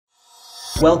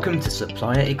Welcome to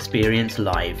Supplier Experience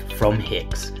Live from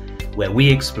HICS, where we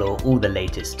explore all the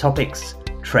latest topics,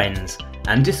 trends,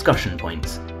 and discussion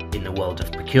points in the world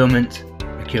of procurement,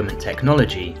 procurement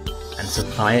technology, and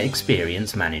supplier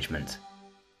experience management.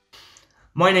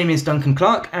 My name is Duncan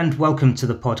Clark and welcome to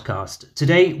the podcast.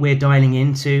 Today we're dialing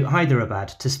into Hyderabad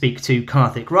to speak to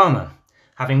Karthik Rama.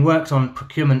 Having worked on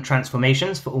procurement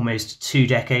transformations for almost 2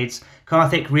 decades,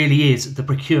 Karthik really is the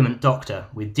procurement doctor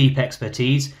with deep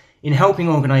expertise in helping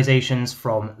organisations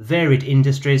from varied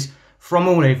industries from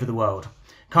all over the world.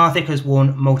 Karthik has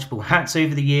worn multiple hats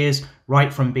over the years,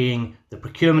 right from being the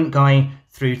procurement guy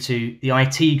through to the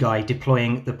IT guy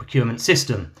deploying the procurement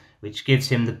system, which gives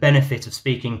him the benefit of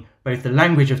speaking both the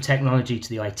language of technology to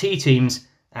the IT teams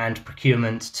and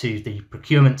procurement to the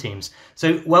procurement teams.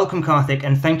 So welcome, Karthik,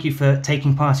 and thank you for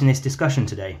taking part in this discussion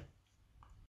today.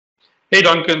 Hey,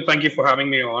 Duncan, thank you for having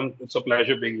me on. It's a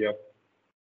pleasure being here.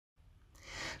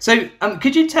 So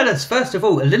could you tell us, first of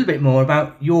all, a little bit more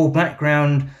about your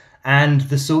background and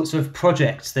the sorts of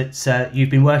projects that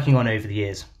you've been working on over the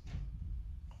years?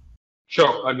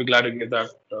 Sure, I'd be glad to give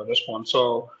that response.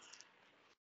 So,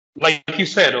 like you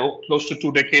said, close to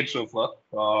 2 decades of work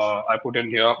I put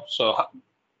in here. So,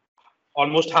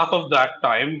 almost half of that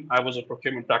time, I was a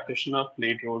procurement practitioner,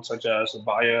 played roles such as a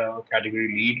buyer, category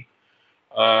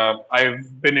lead.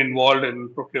 I've been involved in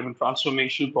procurement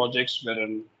transformation projects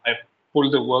wherein I pull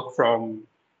the work from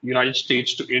United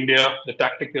States to India, the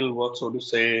tactical work, so to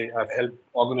say. I've helped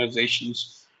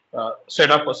organizations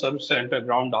set up a service center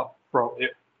ground up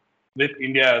with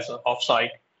India as an offsite.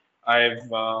 I've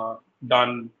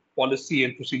done policy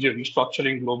and procedure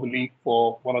restructuring globally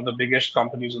for one of the biggest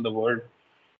companies in the world.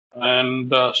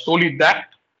 And slowly that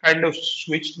kind of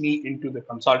switched me into the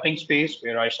consulting space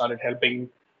where I started helping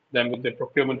them with the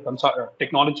procurement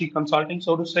technology consulting,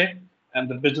 so to say, and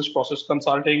the business process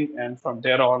consulting. And from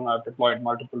there on, I've deployed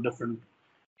multiple different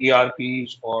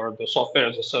ERPs or the software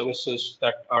as a services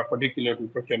that are particular to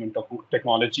procurement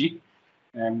technology.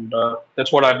 And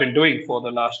that's what I've been doing for the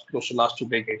last 2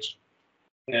 decades.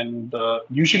 And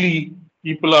usually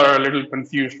people are a little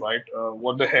confused, right?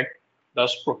 What the heck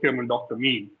does procurement doctor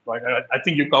mean, right? I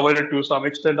think you covered it to some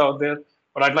extent out there,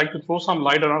 but I'd like to throw some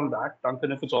light around that,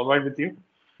 Duncan, if it's all right with you.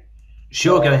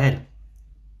 Sure, go ahead.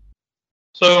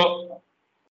 So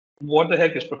what the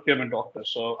heck is procurement doctor?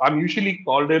 So I'm usually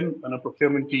called in when a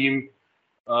procurement team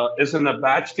is in a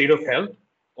bad state of health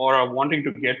or are wanting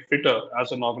to get fitter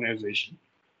as an organization.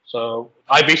 So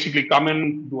I basically come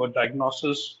in, do a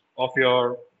diagnosis of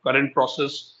your current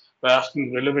process by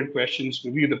asking relevant questions,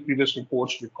 review the previous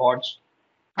reports, records,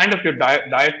 kind of your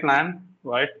diet plan,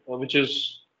 right? Which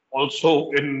is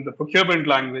also in the procurement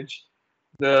language,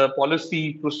 the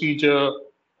policy, procedure,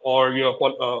 or your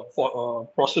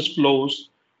process flows,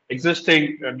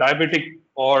 existing diabetic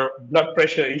or blood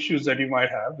pressure issues that you might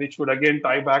have, which would again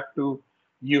tie back to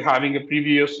you having a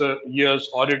previous year's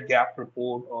audit gap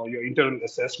report or your internal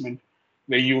assessment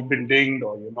where you've been dinged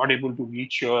or you're not able to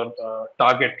reach your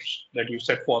targets that you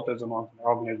set forth as an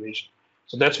organization.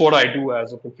 So that's what I do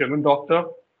as a procurement doctor.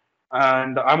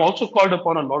 And I'm also called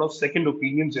upon a lot of second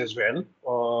opinions as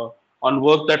well on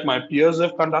work that my peers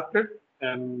have conducted.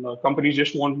 And companies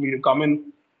just want me to come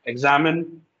in,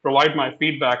 examine, provide my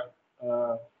feedback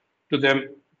to them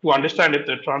to understand if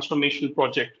the transformational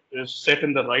project is set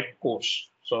in the right course.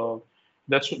 So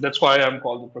that's why I'm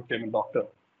called the procurement doctor.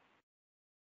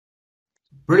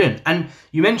 Brilliant. And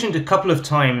you mentioned a couple of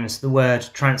times the word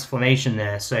transformation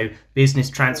there. So business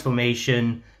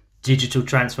transformation, digital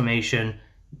transformation,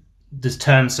 there's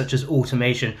terms such as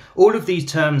automation. All of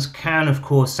these terms can, of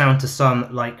course, sound to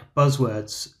some like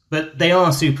buzzwords, but they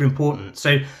are super important.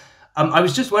 So I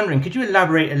was just wondering, could you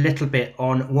elaborate a little bit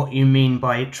on what you mean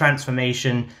by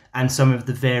transformation and some of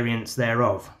the variants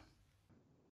thereof?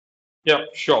 Yeah,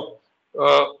 sure.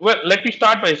 Well, let me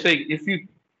start by saying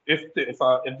if there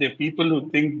are people who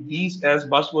think these as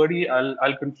buzzwordy,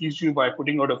 I'll confuse you by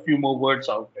putting out a few more words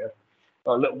out there.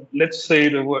 Let's say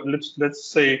the word. Let's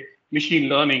say machine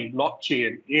learning,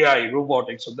 blockchain, AI,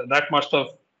 robotics. So that must have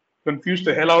confused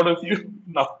the hell out of you.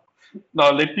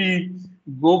 Now let me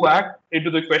go back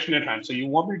into the question at hand. So you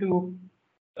want me to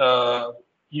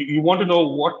you want to know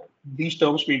what these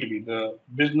terms mean to me: the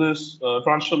business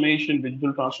transformation,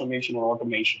 digital transformation, or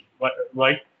automation,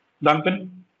 right,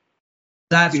 Duncan?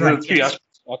 That's These right. are the 3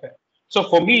 aspects. Okay. So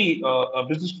for me, a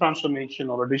business transformation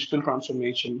or a digital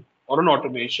transformation or an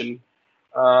automation,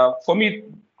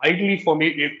 ideally for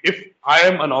me, if I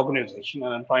am an organization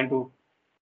and I'm trying to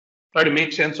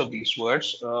make sense of these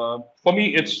words, for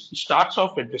me, it starts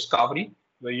off with discovery,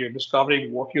 where you're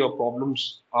discovering what your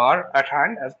problems are at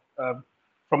hand as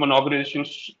from an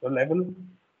organization's level.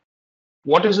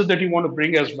 what is it that you want to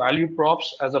bring as value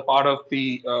props as a part of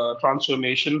the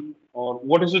transformation, or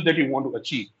what is it that you want to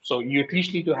achieve? So you at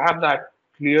least need to have that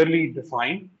clearly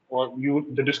defined, or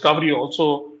the discovery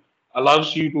also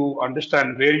allows you to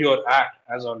understand where you're at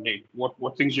as on date,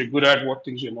 what things you're good at, what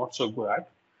things you're not so good at,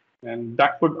 and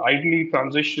that could ideally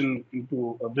transition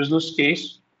into a business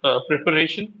case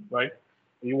preparation, right?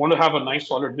 You want to have a nice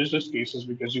solid business cases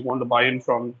because you want to buy in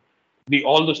from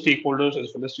all the stakeholders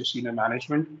as well as your senior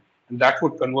management, and that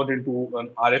would convert into an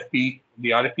RFP. The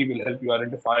RFP will help you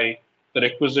identify the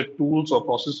requisite tools or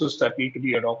processes that need to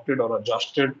be adopted or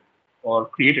adjusted or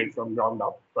created from ground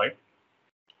up, right?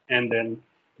 And then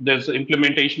there's the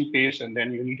implementation phase, and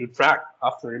then you need to track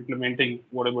after implementing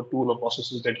whatever tool or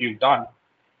processes that you've done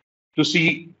to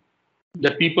see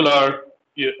that people are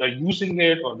using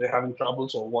it or they're having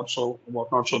troubles or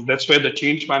whatnot. So that's where the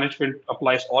change management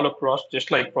applies all across,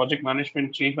 just like project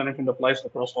management, change management applies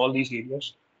across all these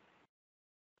areas.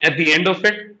 At the end of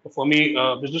it, for me,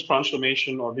 business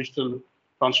transformation or digital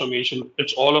transformation,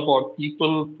 it's all about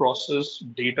people, process,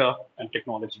 data, and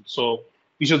technology. So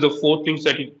these are the four things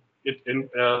that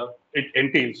it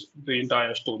entails the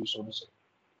entire story, so to say.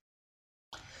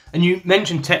 And you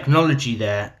mentioned technology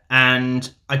there, and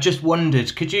I just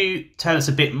wondered, could you tell us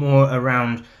a bit more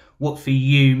around what for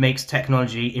you makes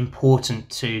technology important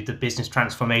to the business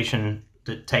transformation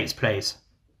that takes place?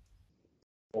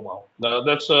 Oh wow,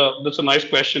 that's a nice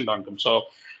question, Duncan. So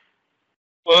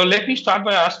let me start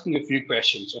by asking a few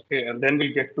questions, okay, and then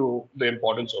we'll get to the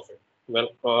importance of it.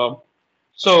 Well,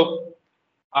 so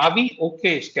are we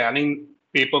okay scanning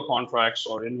paper contracts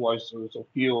or invoices or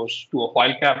POs to a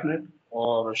file cabinet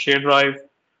or a shared drive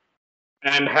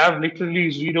and have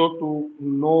literally zero to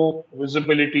no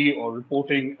visibility or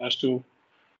reporting as to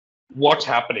what's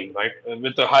happening, right?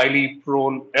 With a highly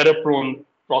error-prone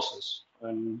process.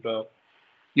 And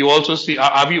you also see,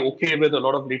 are we okay with a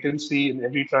lot of latency in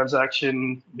every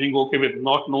transaction, being okay with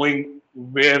not knowing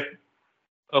where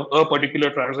a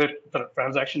particular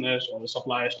transaction is, or a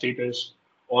supplier status,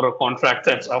 or a contract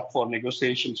that's up for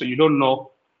negotiation. So you don't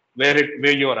know where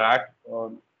you're at.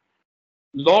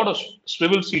 Lot of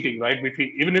swivel seating, right?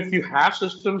 Between, even if you have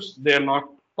systems, they're not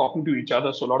talking to each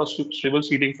other. So a lot of swivel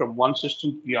seating from one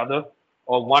system to the other,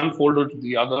 or one folder to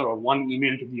the other, or one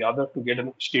email to the other to get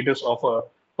a status of a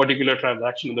particular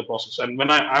transaction in the process. And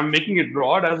when I'm making it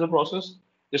broad as a process,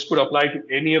 this could apply to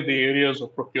any of the areas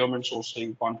of procurement,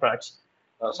 sourcing, contracts,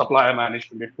 supplier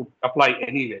management. It could apply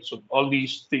anywhere. So all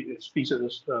these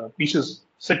pieces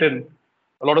sit in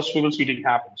a lot of swivel seating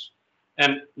happens.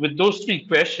 And with those three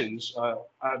questions,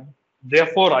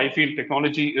 therefore, I feel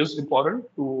technology is important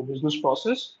to business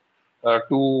process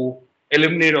to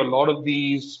eliminate a lot of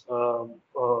these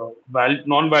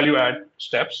non-value add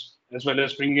steps, as well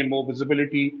as bringing in more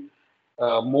visibility,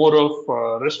 more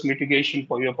of risk mitigation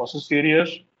for your process areas.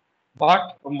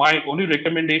 But my only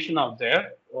recommendation out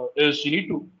there is you need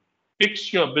to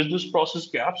fix your business process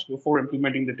gaps before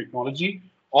implementing the technology,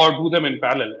 or do them in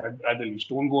parallel at the least.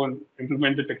 Don't go and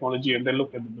implement the technology and then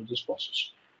look at the business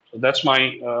process. So that's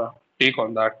my take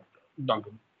on that,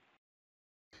 Duncan.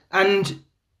 And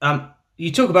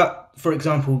you talk about, for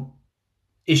example,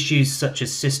 issues such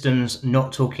as systems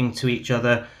not talking to each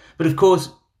other. But of course,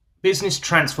 business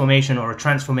transformation or a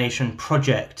transformation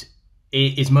project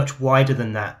is much wider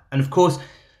than that. And of course,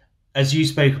 as you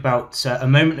spoke about a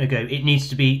moment ago, it needs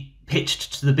to be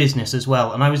pitched to the business as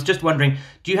well. And I was just wondering,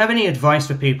 do you have any advice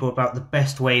for people about the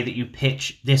best way that you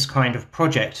pitch this kind of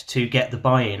project to get the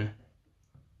buy-in?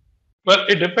 Well,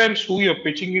 it depends who you're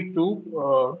pitching it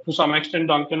to some extent,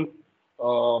 Duncan.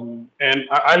 And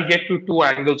I'll get to two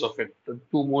angles of it. The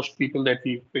two most people that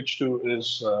we pitch to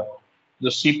is the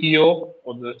CPO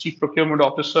or the Chief Procurement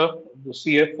Officer, the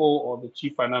CFO or the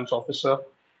Chief Finance Officer.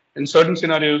 In certain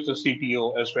scenarios, the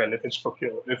CTO as well, if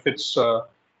it's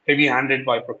heavy-handed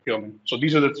by procurement. So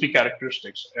these are the three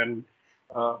characteristics. And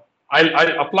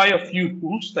I'll apply a few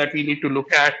tools that we need to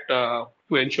look at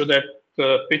to ensure that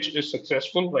the pitch is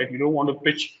successful, right? You don't want to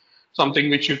pitch something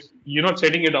which you're not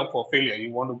setting it up for failure.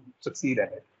 You want to succeed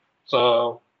at it.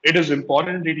 So it is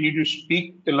important that you need to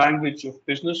speak the language of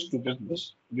business to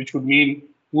business, which would mean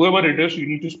whoever it is, you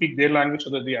need to speak their language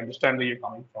so that they understand where you're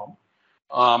coming from.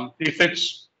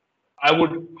 I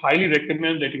would highly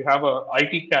recommend that you have a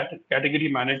IT category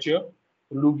manager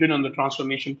looped in on the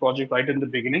transformation project right in the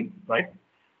beginning, right?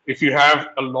 If you have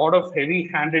a lot of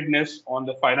heavy-handedness on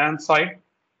the finance side,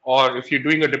 or if you're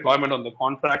doing a deployment on the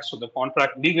contract, so the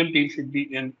contract legal team should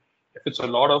be in. If it's a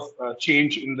lot of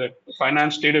change in the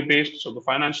finance database, so the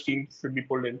finance team should be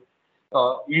pulled in.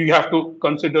 You have to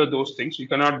consider those things. You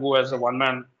cannot go as a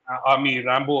one-man army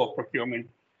Rambo of procurement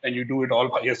and you do it all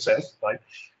by yourself, right?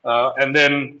 And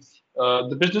then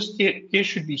the business case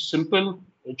should be simple.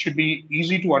 It should be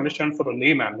easy to understand for a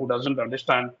layman who doesn't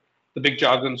understand the big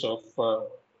jargons of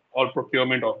all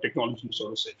procurement or technology, so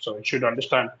to say. So it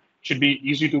should be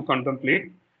easy to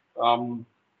contemplate. Um,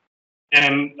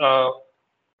 and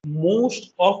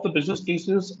most of the business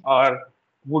cases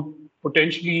would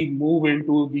potentially move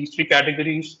into these three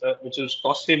categories, which is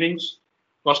cost savings,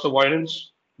 cost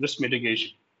avoidance, risk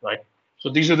mitigation, right? So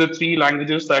these are the three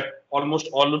languages that almost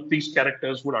all of these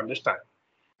characters would understand.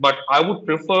 But I would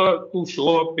prefer to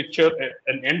show a picture,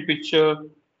 an end picture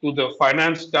to the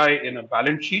finance guy in a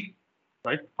balance sheet,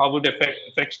 right? How it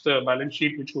affects the balance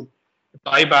sheet, which would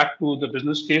tie back to the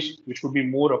business case, which would be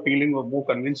more appealing or more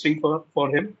convincing for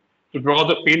him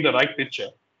to paint the right picture.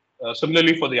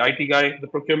 Similarly, for the IT guy, the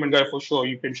procurement guy, for sure,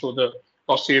 you can show the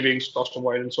cost savings, cost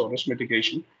avoidance, or risk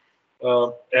mitigation.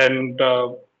 And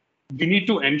we need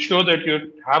to ensure that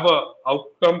you have a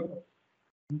outcome.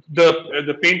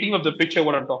 The painting of the picture,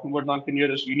 what I'm talking about, Duncan,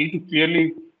 here is you need to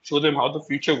clearly show them how the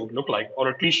future would look like, or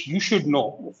at least you should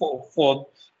know for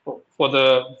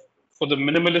the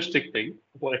minimalistic thing,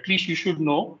 or at least you should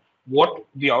know what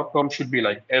the outcome should be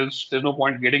like. Else, there's no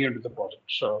point getting into the project.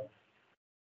 So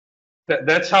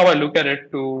that's how I look at it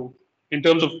in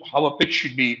terms of how a pitch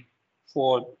should be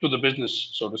to the business,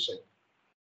 so to say.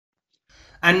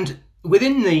 And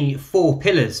within the 4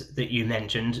 pillars that you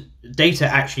mentioned, data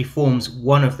actually forms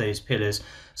one of those pillars.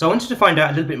 So I wanted to find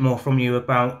out a little bit more from you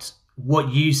about what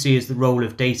you see as the role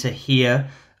of data here,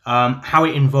 how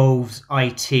it involves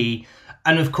IT.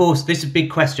 And of course, this is a big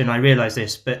question, I realize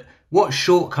this, but what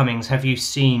shortcomings have you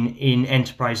seen in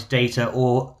enterprise data,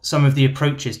 or some of the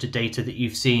approaches to data that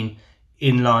you've seen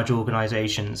in large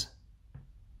organizations?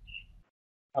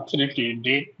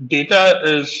 Absolutely. Data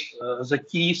is a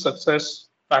key success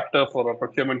factor for a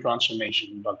procurement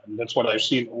transformation. And that's what I've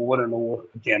seen over and over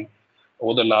again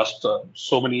over the last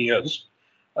so many years.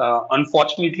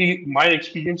 Unfortunately, my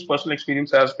personal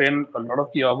experience has been a lot of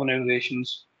the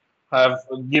organizations have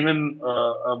given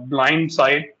a blind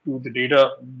side to the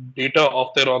data of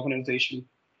their organization.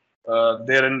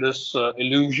 They're in this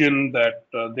illusion that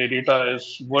their data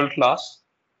is world class,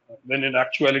 when in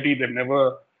actuality they've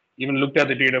never even looked at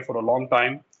the data for a long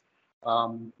time.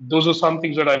 Those are some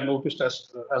things that I've noticed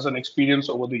as an experience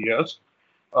over the years.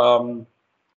 When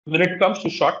it comes to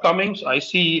shortcomings, I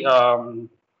see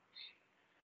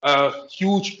a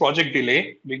huge project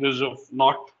delay because of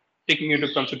not taking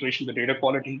into consideration the data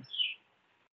quality,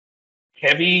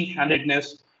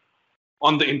 heavy-handedness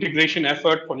on the integration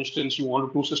effort. For instance, you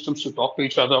want two systems to talk to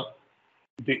each other.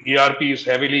 The ERP is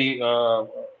heavily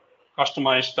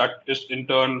customized. That is in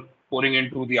turn pouring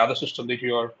into the other system that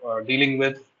you are dealing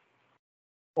with.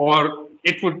 Or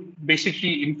it would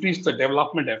basically increase the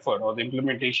development effort or the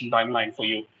implementation timeline for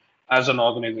you as an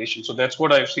organization. So that's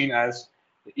what I've seen as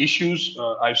issues.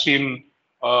 I've seen,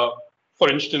 for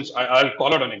instance, I'll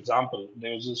call out an example.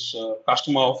 There's this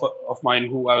customer of mine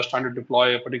who I was trying to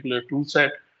deploy a particular tool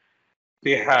set.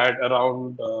 They had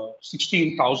around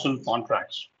 16,000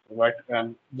 contracts, right?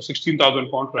 And the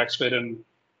 16,000 contracts were in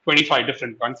 25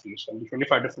 different countries. And the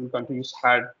 25 different countries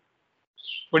had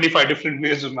 25 different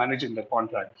ways of managing the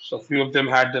contract. So a few of them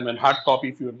had them in hard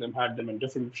copy, few of them had them in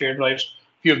different shared drives,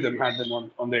 few of them had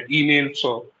them on their email.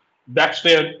 So that's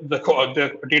where the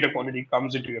data quality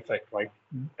comes into effect, right?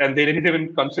 And they didn't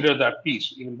even consider that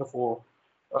piece even before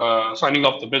signing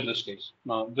off the business case.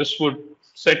 Now, this would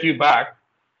set you back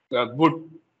a good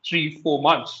 3-4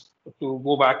 months to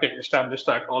go back and establish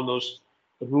that all those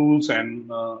rules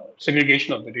and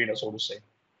segregation of the data, so to say.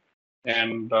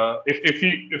 And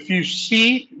if you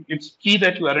see, it's key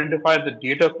that you identify the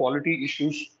data quality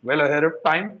issues well ahead of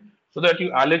time, so that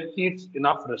you allocate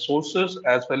enough resources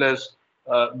as well as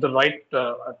the right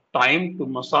time to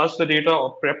massage the data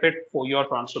or prep it for your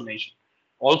transformation.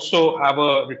 Also have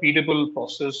a repeatable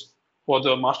process for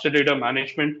the master data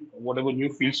management, whatever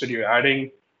new fields that you're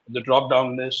adding, the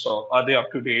drop-down list, or are they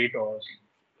up to date, or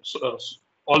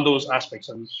all those aspects.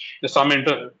 And there's some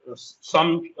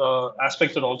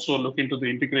aspects that also look into the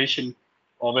integration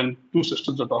of when two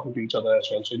systems are talking to each other as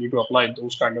well. So you need to apply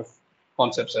those kind of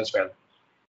concepts as well.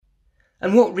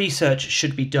 And what research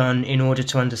should be done in order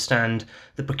to understand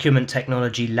the procurement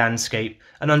technology landscape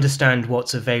and understand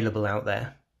what's available out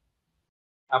there?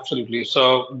 Absolutely.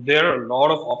 So there are a lot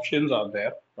of options out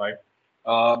there, right?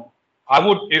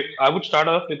 I would start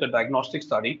off with a diagnostic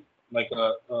study, like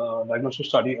a diagnostic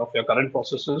study of your current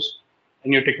processes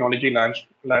and your technology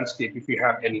landscape, if you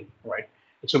have any, right?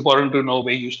 It's important to know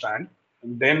where you stand,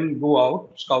 and then go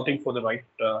out scouting for the right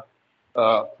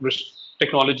risk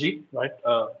technology, right?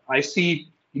 I see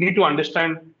you need to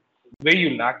understand where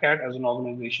you lack at as an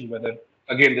organization, whether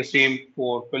again the same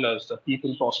four pillars, the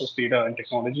people, process, data, and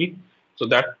technology. So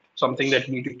that's something that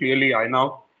you need to clearly iron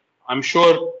out. I'm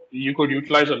sure you could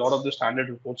utilize a lot of the standard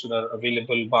reports that are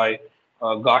available by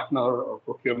Gartner or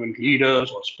procurement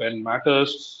leaders or spend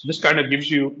matters. This kind of gives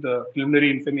you the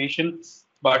preliminary information,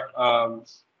 but that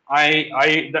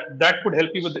could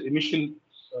help you with the initial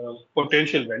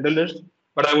potential vendor list.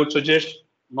 But I would suggest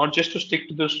not just to stick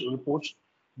to this reports,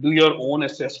 do your own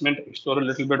assessment, explore a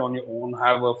little bit on your own,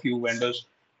 have a few vendors,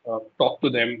 talk to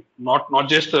them, not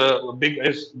just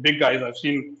big guys. I've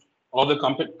seen all the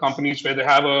companies where they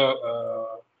have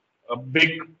a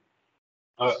big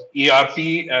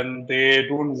ERP and they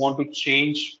don't want to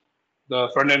change the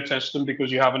front end system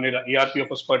because you have an ERP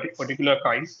of a particular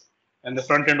kind, and the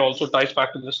front end also ties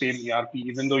back to the same ERP,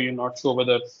 even though you're not sure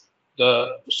whether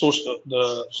the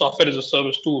software as a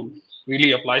service tool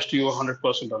really applies to you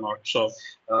 100% or not. So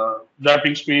that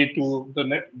brings me to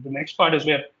the next part is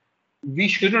where we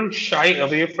shouldn't shy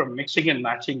away from mixing and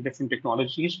matching different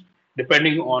technologies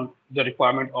depending on the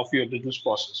requirement of your business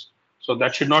process. So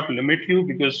that should not limit you,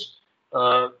 because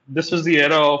this is the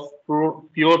era of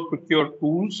pure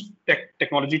tools,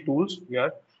 technology tools, yeah,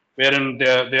 wherein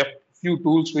there are few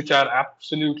tools which are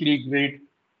absolutely great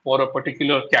for a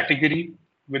particular category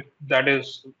that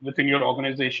is within your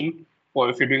organization, or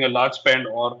if you're doing a large spend,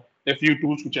 or a few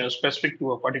tools which are specific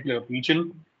to a particular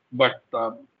region. But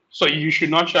so you should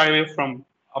not shy away from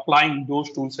applying those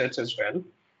tool sets as well.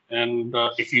 And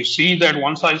if you see that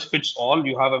one size fits all,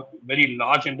 you have a very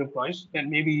large enterprise, then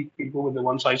maybe you go with the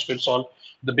one size fits all,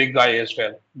 the big guy as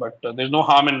well. But there's no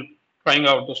harm in trying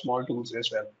out the small tools as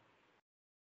well.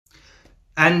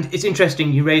 And it's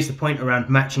interesting you raised the point around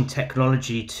matching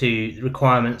technology to the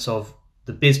requirements of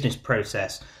the business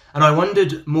process. And I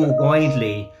wondered more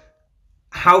widely,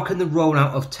 how can the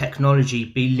rollout of technology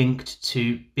be linked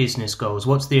to business goals?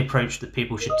 What's the approach that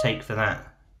people should take for that?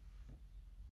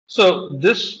 So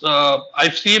this,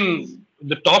 I've seen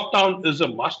the top down is a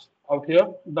must out here,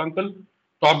 Duncan.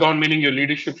 Top down meaning your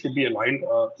leadership should be aligned,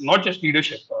 not just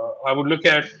leadership. I would look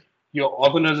at your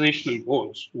organizational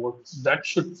goals. That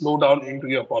should flow down into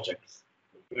your project,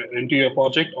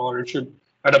 or it should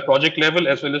at a project level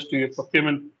as well as to your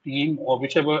procurement team or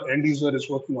whichever end user is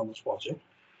working on this project.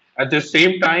 At the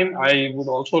same time, I would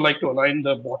also like to align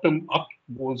the bottom up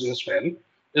goals as well.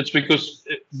 It's because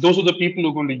those are the people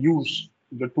who are going to use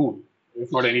the tool, if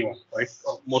not anyone, right?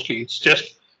 Mostly it's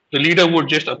just the leader would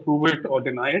just approve it or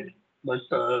deny it, but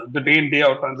the day in, day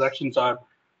out transactions are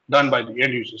done by the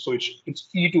end user. So it's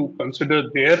key to consider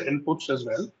their inputs as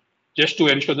well, just to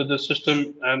ensure that the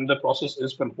system and the process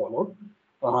is been followed.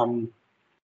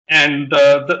 And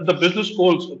the business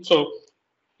goals. So,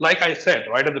 like I said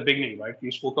right at the beginning, right,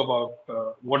 we spoke about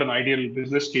what an ideal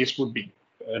business case would be,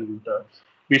 and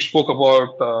we spoke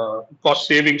about cost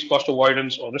savings, cost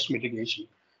avoidance, or risk mitigation.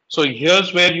 So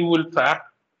here's where you will track.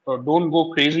 Don't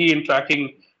go crazy in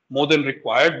tracking more than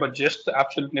required, but just the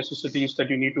absolute necessities that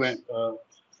you need to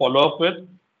follow up with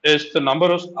is the number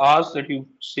of hours that you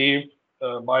save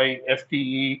by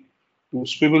FTE to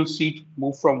swivel seat,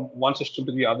 move from one system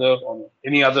to the other on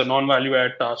any other non-value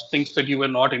add tasks, things that you were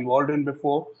not involved in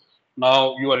before.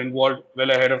 Now you are involved well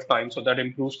ahead of time, so that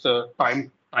improves the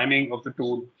timing of the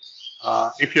tool.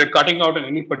 If you're cutting out in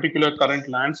any particular current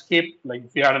landscape, like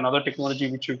if you had another technology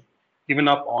which you've given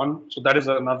up on, so that is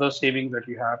another saving that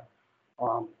you have.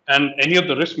 And any of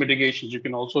the risk mitigations, you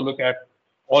can also look at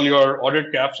all your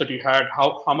audit gaps that you had,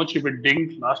 how much you've been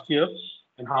dinged last year,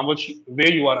 and how much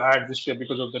where you are at this year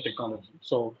because of the technology.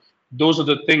 So those are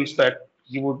the things that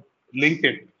you would link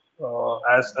it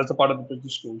as a part of the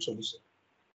business school, so to say.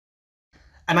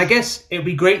 And I guess it'd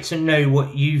be great to know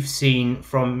what you've seen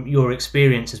from your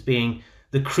experience as being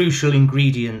the crucial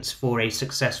ingredients for a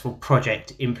successful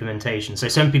project implementation. So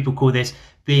some people call this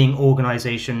being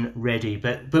organization ready,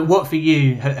 but what for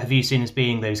you have you seen as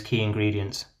being those key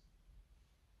ingredients?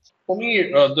 For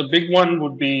me, the big one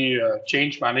would be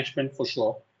change management for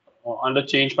sure. Under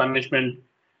change management,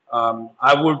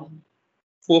 I would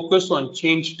focus on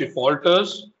change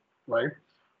defaulters, right?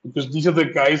 Because these are the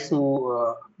guys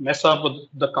who mess up with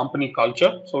the company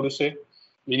culture, so to say.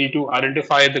 We need to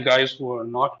identify the guys who are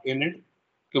not in it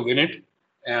to win it,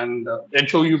 and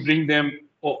ensure you bring them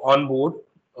on board,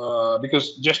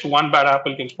 because just one bad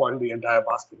apple can spoil the entire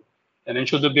basket. And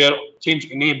ensure that they are change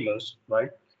enablers, right?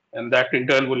 And that in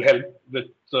turn will help with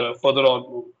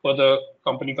further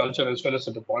company culture as well as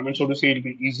the deployment. So to say, it'll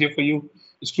be easier for you.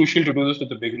 It's crucial to do this at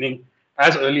the beginning,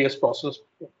 as early as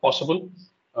possible.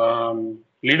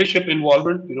 Leadership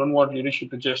involvement. You don't want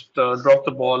leadership to just drop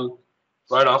the ball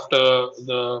right after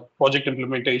the project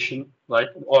implementation, right?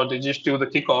 Or they just do the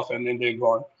kickoff and then they're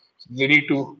gone. So they need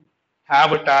to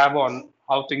have a tab on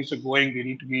how things are going. They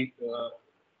need to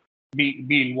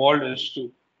be involved as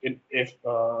to if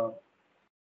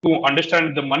to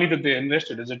understand the money that they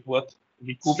invested, is it worth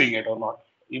recouping it or not,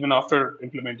 even after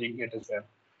implementing it as well.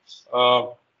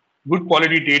 Uh, Good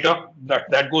quality data,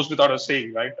 that goes without a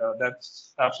saying, right?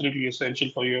 That's absolutely essential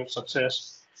for your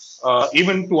success.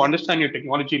 Even to understand your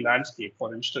technology landscape,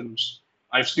 for instance,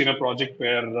 I've seen a project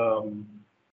where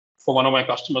for one of my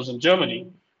customers in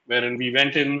Germany, wherein we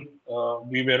went in,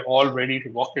 we were all ready to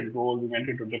rock and roll. We went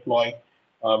in to deploy.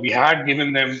 We had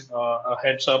given them a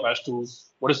heads up as to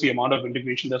what is the amount of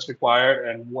integration that's required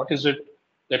and what is it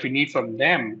that we need from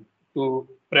them to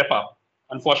prep up.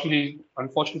 Unfortunately,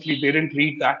 they didn't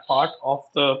read that part of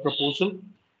the proposal,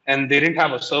 and they didn't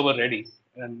have a server ready.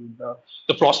 And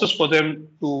the process for them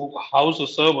to house a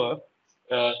server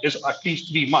is at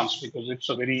least 3 months because it's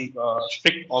a very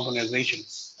strict organization,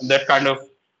 and that kind of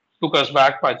took us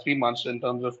back by 3 months in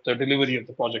terms of the delivery of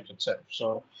the project itself.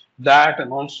 So that,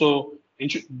 and also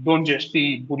don't just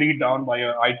be bullied down by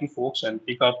your IT folks and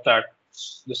pick up that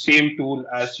the same tool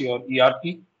as your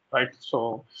ERP, right?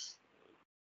 So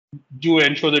do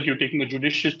ensure that you're taking a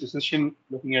judicious decision,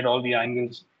 looking at all the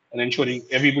angles, and ensuring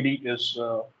everybody is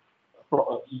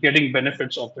getting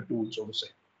benefits of the tool, so to say.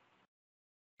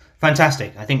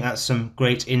 Fantastic. I think that's some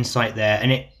great insight there.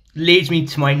 And it leads me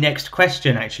to my next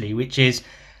question, actually, which is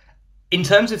in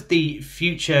terms of the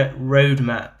future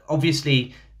roadmap,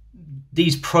 obviously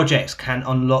these projects can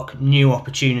unlock new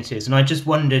opportunities. And I just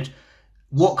wondered,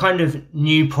 what kind of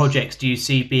new projects do you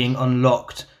see being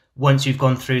unlocked once you've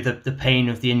gone through the pain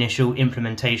of the initial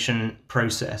implementation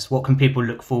process? What can people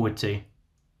look forward to?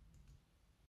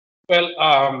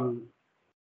 Well,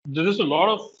 there is a lot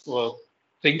of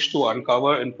things to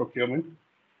uncover in procurement,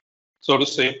 so to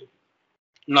say.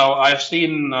 Now, I've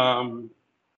seen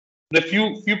the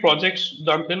few projects,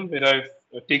 Duncan, where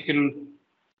I've taken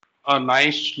a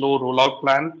nice slow rollout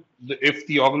plan. If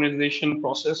the organization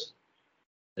process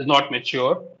is not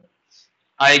mature,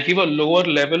 I give a lower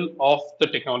level of the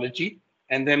technology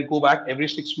and then go back every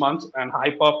 6 months and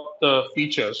hype up the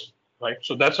features, right?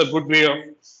 So that's a good way of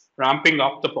ramping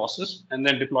up the process and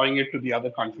then deploying it to the other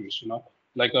countries,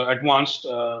 like an advanced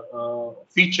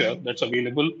feature that's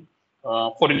available.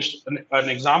 For instance, an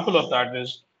example of that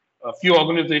is a few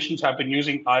organizations have been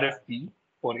using RFP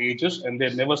for ages and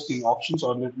they've never seen auctions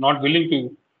or they're not willing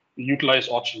to utilize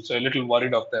auctions. They're a little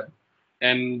worried of them.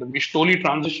 And we slowly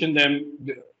transition them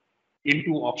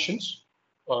into auctions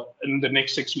in the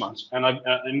next 6 months and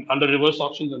under reverse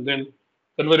auctions and then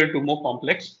convert it to more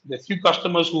complex. There are few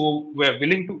customers who were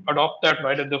willing to adopt that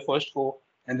right at the first go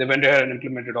and they went ahead and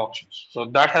implemented auctions. So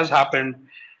that has happened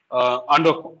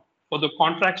for the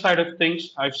contract side of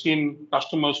things. I've seen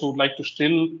customers who would like to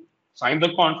still sign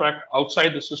the contract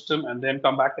outside the system and then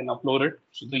come back and upload it.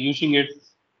 So they're using it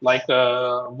like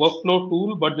a workflow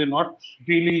tool, but they're not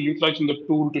really utilizing the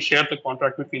tool to share the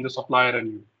contract between the supplier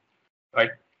and you,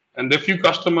 right? And there are few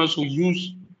customers who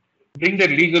bring their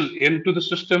legal into the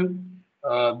system.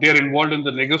 They're involved in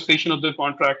the negotiation of the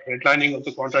contract, headlining of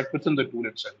the contract within the tool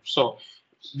itself. So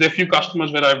there are few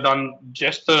customers where I've done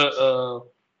just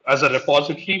as a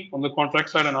repository on the contract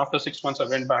side, and after 6 months, I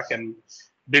went back and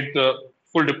did the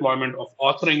full deployment of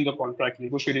authoring the contract,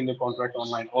 negotiating the contract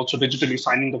online, also digitally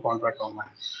signing the contract online.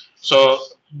 So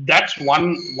that's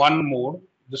one mode.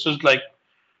 This is like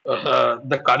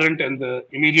the current and the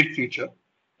immediate future.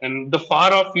 And the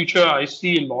far off future, I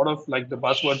see a lot of like the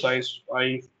buzzwords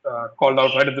I called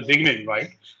out right at the beginning, right?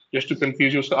 Just to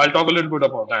confuse you. So I'll talk a little bit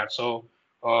about that. So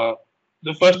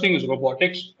the first thing is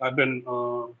robotics. I've been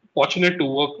fortunate to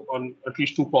work on at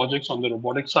least 2 projects on the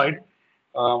robotics side.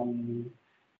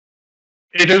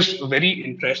 It is very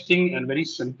interesting and very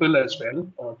simple as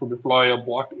well to deploy a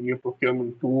bot in your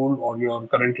procurement tool or your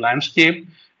current landscape.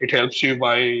 It helps you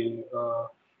by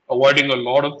avoiding a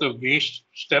lot of the waste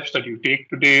steps that you take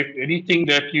today. Anything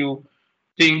that you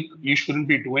think you shouldn't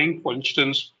be doing, for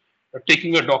instance,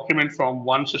 taking a document from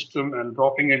one system and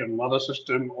dropping it in another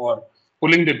system, or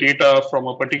pulling the data from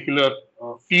a particular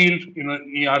field in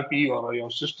an ERP or your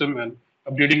system and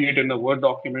updating it in a Word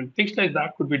document, things like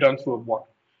that could be done through a bot.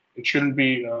 It shouldn't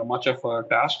be much of a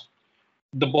task.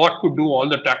 The bot could do all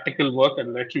the tactical work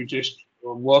and let you just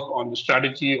work on the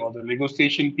strategy or the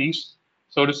negotiation piece,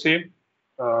 so to say.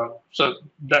 So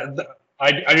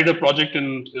I did a project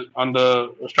on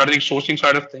the strategic sourcing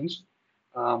side of things.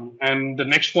 And the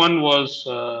next one was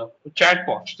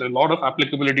chatbots. There's a lot of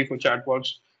applicability for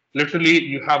chatbots. Literally,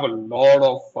 you have a lot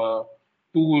of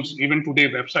tools, even today,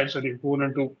 websites that you go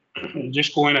into,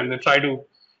 just go in and they try to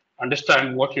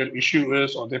understand what your issue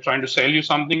is, or they're trying to sell you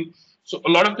something. So a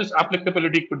lot of this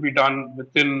applicability could be done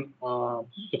within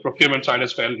the procurement side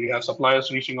as well. You have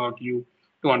suppliers reaching out to you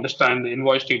to understand the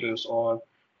invoice status or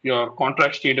your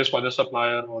contract status by the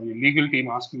supplier, or your legal team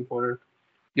asking for it.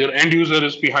 Your end user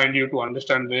is behind you to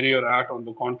understand where you're at on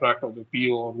the contract or the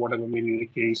PO or whatever may be the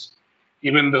case.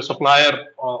 Even the supplier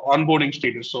onboarding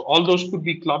status. So all those could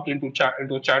be clubbed into a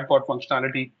chatbot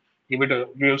functionality, give it a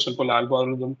real simple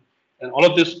algorithm. And all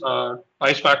of this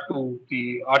ties back to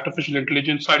the artificial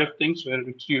intelligence side of things, where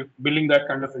you're building that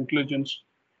kind of intelligence.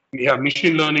 We have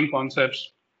machine learning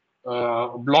concepts,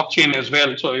 blockchain as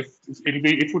well. So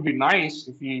it would be nice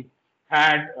if we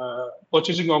had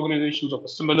purchasing organizations of a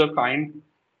similar kind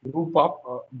group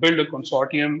up, build a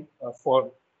consortium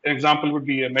for example would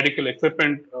be a medical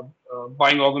equipment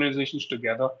buying organizations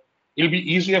together. It'll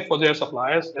be easier for their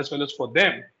suppliers as well as for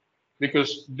them,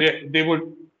 because they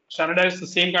would standardize the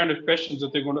same kind of questions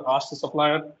that they're going to ask the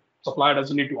supplier. Supplier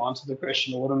doesn't need to answer the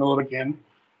question over and over again.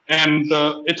 And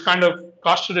it's kind of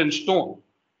casted in stone.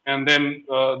 And then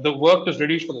the work is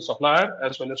ready for the supplier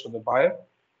as well as for the buyer.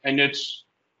 And it's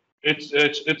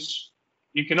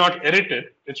you cannot edit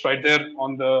it. It's right there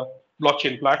on the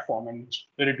blockchain platform, and it's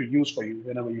ready to use for you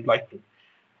whenever you'd like to.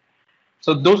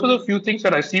 So those are the few things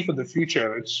that I see for the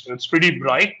future. It's pretty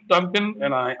bright, Duncan,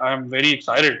 and I'm very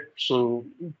excited to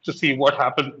see what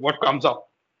happens, what comes up.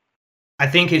 I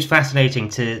think it's fascinating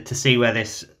to see where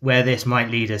this might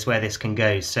lead us, where this can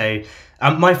go. So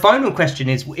my final question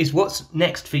is what's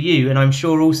next for you? And I'm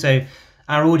sure also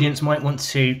our audience might want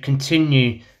to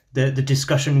continue the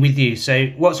discussion with you. So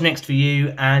what's next for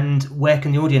you, and where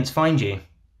can the audience find you?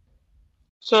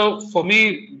 So for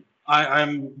me, I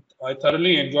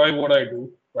thoroughly enjoy what I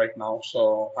do right now.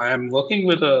 So I am working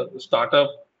with a startup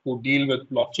who deal with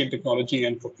blockchain technology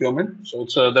and procurement. So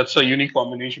that's a unique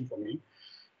combination for me.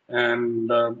 And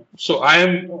so I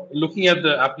am looking at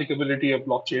the applicability of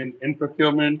blockchain in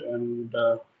procurement and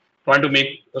trying to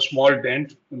make a small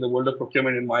dent in the world of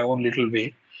procurement in my own little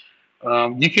way.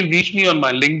 You can reach me on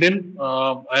my LinkedIn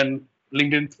and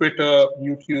LinkedIn, Twitter,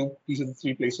 YouTube. These are the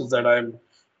three places that I'm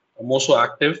most so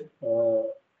active,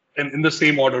 and in the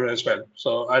same order as well.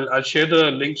 So I'll share the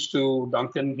links to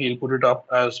Duncan. He'll put it up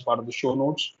as part of the show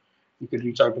notes. You can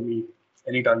reach out to me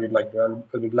anytime you'd like to.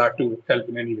 I'll be glad to help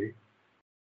in any way.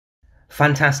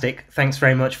 Fantastic. Thanks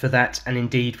very much for that. And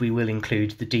indeed, we will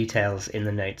include the details in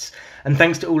the notes. And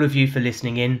thanks to all of you for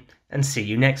listening in, and see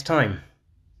you next time.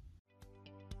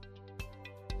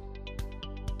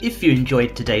 If you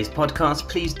enjoyed today's podcast,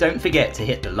 please don't forget to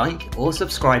hit the like or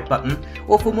subscribe button,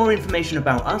 or for more information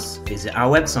about us, visit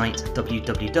our website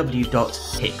www.hicks.com.